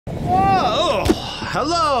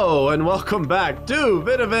Hello and welcome back to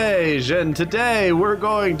VidEvage, and today we're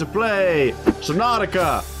going to play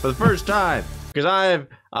Subnautica for the first time because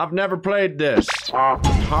I've never played this.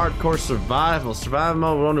 Hardcore survival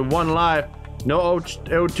mode with only one life, no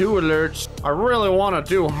O2 alerts. I really want to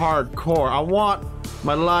do hardcore. I want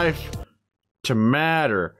my life to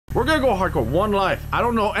matter. We're gonna go hardcore, one life. I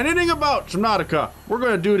don't know anything about Subnautica. We're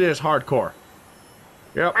gonna do this hardcore.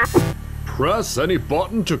 Yep. Press any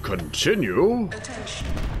button to continue.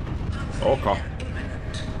 Okay.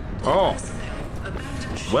 Oh.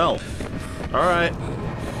 Well. Alright.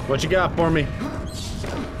 What you got for me?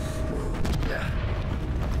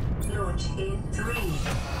 Launch in 3,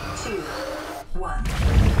 2, 1.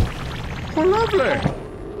 Oh, lovely.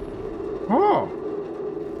 Oh.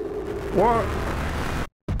 What?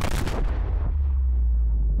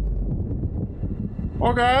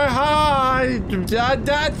 Okay, hi.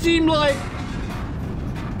 That seemed like...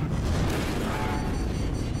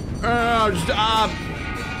 I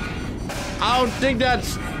don't think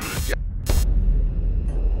that's...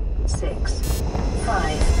 6, 5, 4,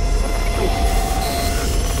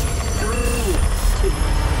 3, 2.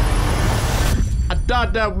 I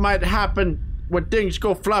thought that might happen when things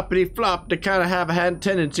go floppity flop. They kind of have a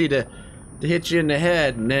tendency to hit you in the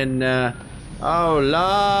head, and then oh,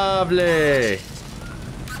 lovely.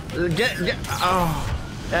 Oh,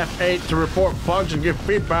 F8 to report bugs and give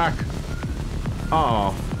feedback.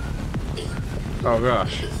 Oh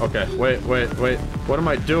gosh. Okay, wait. What am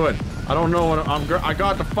I doing? I don't know what I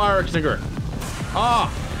got the fire extinguisher.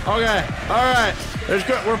 Oh, okay. All right. It's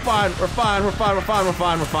good. We're fine.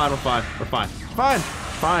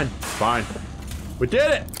 Fine. We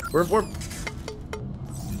did it. We're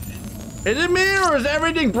Is it me or is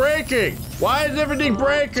everything breaking? Why is everything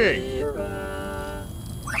breaking?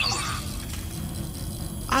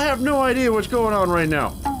 I have no idea what's going on right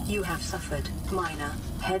now. You have suffered minor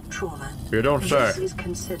head trauma. You don't say. This is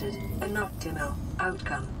considered an optimal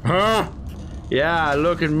outcome. Huh? Yeah,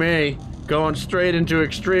 look at me. Going straight into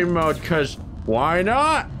extreme mode, because why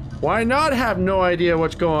not? Why not have no idea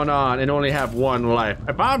what's going on and only have one life?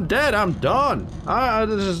 If I'm dead, I'm done.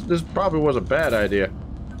 This probably was a bad idea.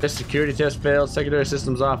 This security test failed, secondary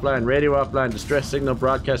systems offline, radio offline, distress signal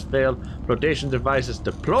broadcast failed, flotation devices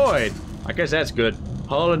deployed. I guess that's good.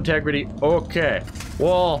 Hull integrity, okay.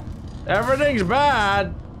 Well, everything's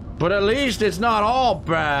bad, but at least it's not all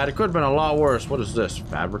bad. It could have been a lot worse. What is this?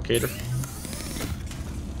 Fabricator?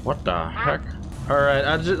 What the heck? Alright,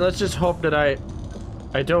 let's just hope that I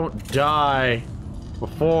don't die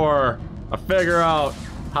before I figure out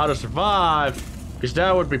how to survive, because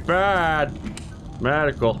that would be bad.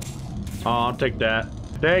 Medical. Oh, I'll take that.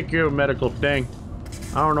 Thank you, medical thing.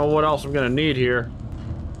 I don't know what else I'm gonna need here.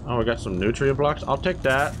 Oh, we got some nutrient blocks. I'll take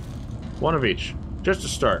that. One of each, just to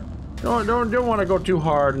start. Don't want to go too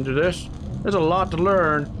hard into this. There's a lot to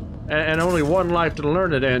learn, and only one life to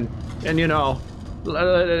learn it in. And you know,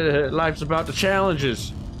 life's about the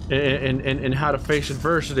challenges and how to face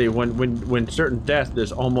adversity when certain death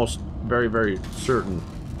is almost very certain.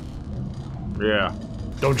 Yeah.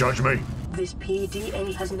 Don't judge me. This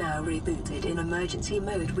PDA has now rebooted in emergency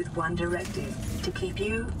mode with one directive: to keep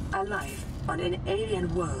you alive on an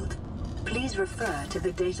alien world. Please refer to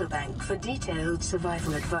the databank for detailed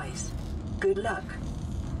survival advice. Good luck.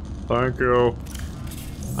 Thank you.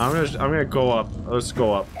 I'm gonna go up. Let's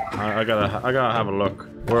go up. I gotta have a look.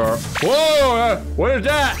 Whoa! What is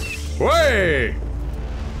that? Way!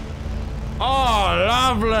 Oh,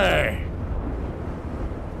 lovely.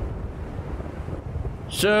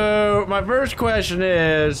 So my first question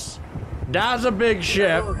is, that's a big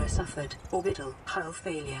ship. Aurora suffered orbital hull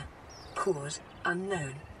failure. Cause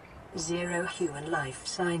unknown. 0 human life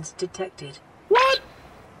signs detected. What?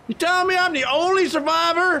 You telling me I'm the only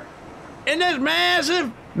survivor in this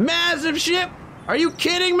massive ship? Are you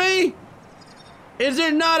kidding me? Is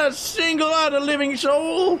there not a single other living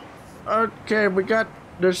soul? Okay, we got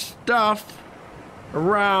the stuff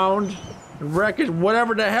around, wreckage,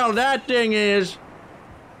 whatever the hell that thing is.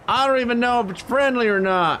 I don't even know if it's friendly or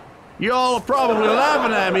not. Y'all are probably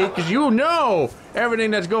laughing at me because you know everything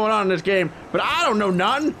that's going on in this game, but I don't know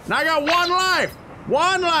nothing, and I got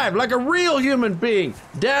one life, like a real human being.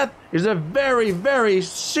 Death is a very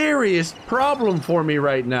serious problem for me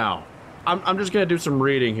right now. I'm just gonna do some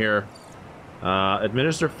reading here.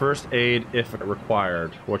 Administer first aid if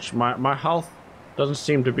required, which my health doesn't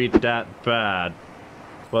seem to be that bad,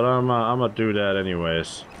 but I'm gonna do that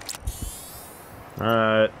anyways.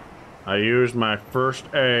 Alright, I used my first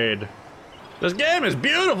aid. This game is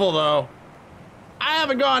beautiful though. I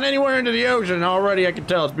haven't gone anywhere into the ocean and already I can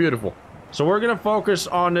tell it's beautiful. So we're gonna focus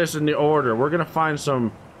on this in the order. We're gonna find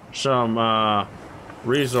some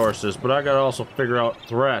resources, but I gotta also figure out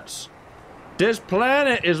threats. This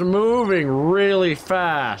planet is moving really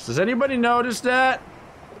fast. Does anybody notice that?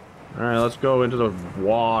 Alright, let's go into the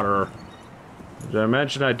water. Did I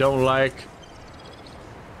mention I don't like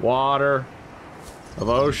water of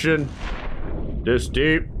ocean this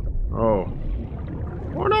deep? Oh.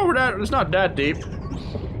 Oh no, it's not that deep.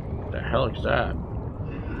 What the hell is that?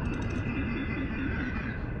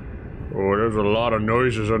 Oh, there's a lot of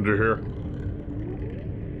noises under here.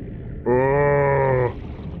 Oh.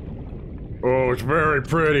 Oh, it's very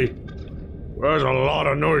pretty. There's a lot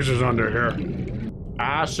of noises under here.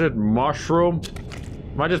 Acid mushroom?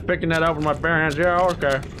 Am I just picking that up with my bare hands? Yeah,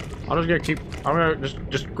 okay. I'm gonna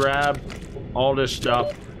just grab all this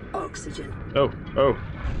stuff. Oxygen. Oh.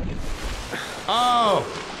 Oh!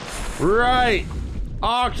 Right!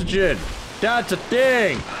 Oxygen! That's a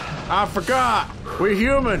thing! I forgot! We're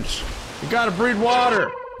humans! You gotta breathe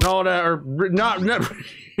water! And all that, or not you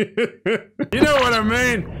know what I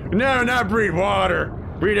mean? No, not breathe water!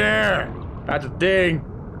 Breathe air! That's a thing!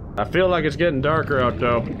 I feel like it's getting darker out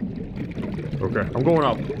though. Okay, I'm going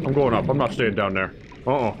up. I'm not staying down there.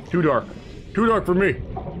 Too dark. Too dark for me.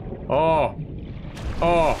 Oh,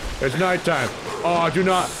 it's nighttime. Oh, I do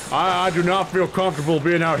not feel comfortable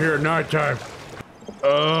being out here at nighttime.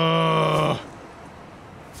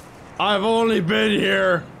 I've only been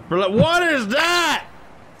here for like, what is that?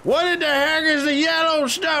 What in the heck is the yellow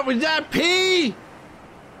stuff? Was that pee?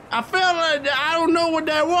 I felt like, I don't know what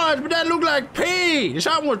that was, but that looked like pee.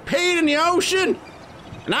 Something was peeing in the ocean,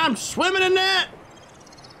 and I'm swimming in that?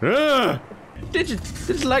 This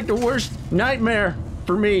is like the worst nightmare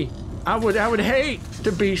for me. I would hate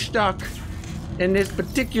to be stuck in this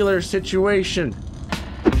particular situation.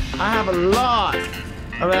 I have a lot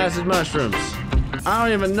of acid mushrooms. I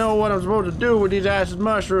don't even know what I'm supposed to do with these acid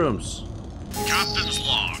mushrooms. Captain's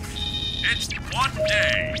log. It's one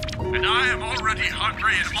day, and I am already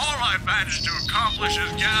hungry, and all I've managed to accomplish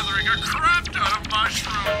is gathering a crap ton of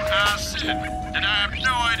mushroom acid, and I have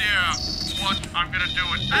no idea what I'm gonna do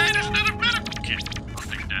with. Hey, there's another medical kit. I'll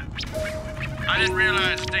take that. I didn't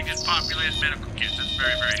realize things populate medical kits. That's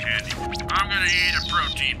very, very handy. I'm gonna eat a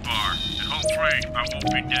protein bar, and hopefully I won't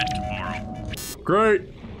be dead tomorrow. Great.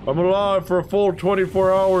 I'm alive for a full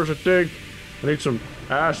 24 hours, I think. I need some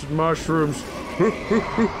acid mushrooms.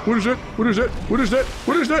 What is that? What is that? What is that?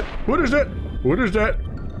 What is that? What is that? What is that?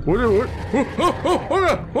 What?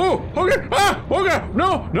 Okay. Ah, okay.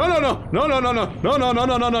 No. I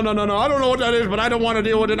don't know what that is, but I don't want to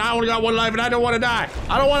deal with it. I only got one life, and I don't want to die.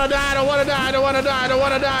 I don't want to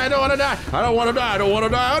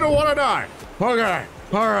die. Okay.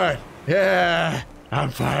 All right. Yeah. I'm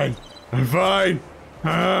fine. I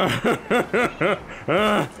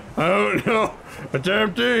don't know a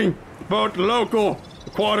damn thing about the local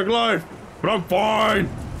aquatic life, but I'm fine.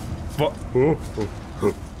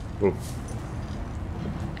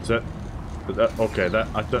 Is that okay?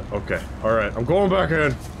 Okay. All right. I'm going back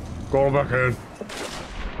in.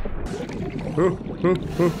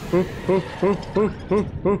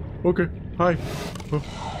 Okay. Hi.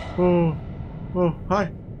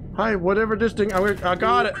 Hi. Whatever this thing. I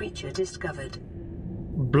got it. Creature discovered.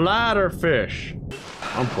 Bladderfish.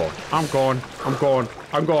 I'm going.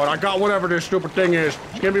 I got whatever this stupid thing is.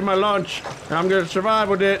 It's gonna be my lunch, and I'm gonna survive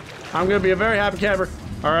with it. I'm gonna be a very happy camper.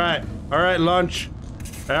 All right, lunch.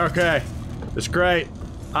 Okay, it's great.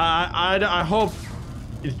 I hope.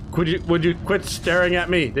 Would you quit staring at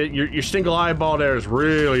me? Your single eyeball there is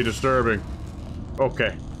really disturbing.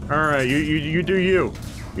 Okay. All right. You do you.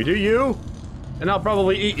 You do you, and I'll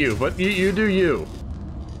probably eat you. But you do you.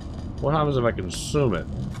 What happens if I consume it?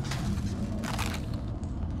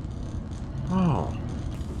 Oh.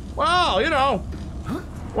 Well, you know,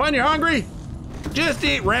 when you're hungry, just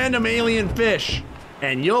eat random alien fish,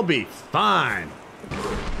 and you'll be fine.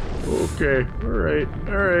 Okay, all right,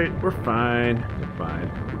 we're fine.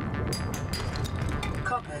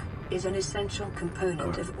 Copper is an essential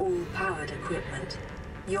component of all powered equipment.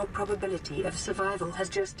 Your probability of survival has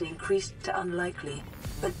just increased to unlikely,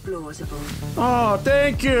 but plausible. Oh,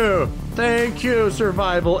 thank you,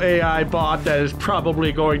 survival AI bot that is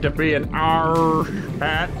probably going to be an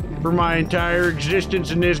hat for my entire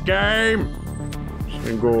existence in this game. Just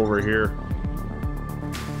gonna go over here.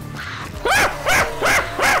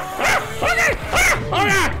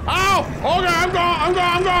 Okay! Oh, okay, I'm going!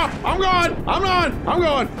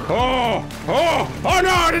 Oh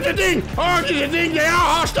no, there's a thing! They are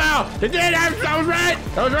hostile! That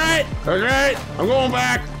was right! I'm going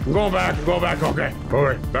back, okay,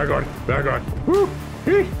 back on. Woo!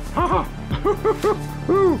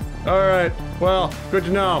 Alright, well, good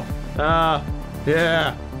to know.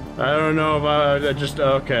 Yeah. I don't know if I just,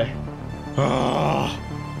 okay. Oh.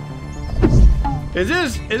 Is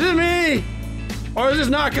this me? Or is this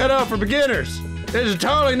not cut out for beginners? This is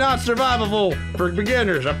totally not survivable for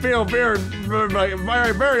beginners. I feel very,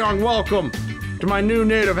 very unwelcome to my new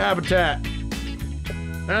native habitat.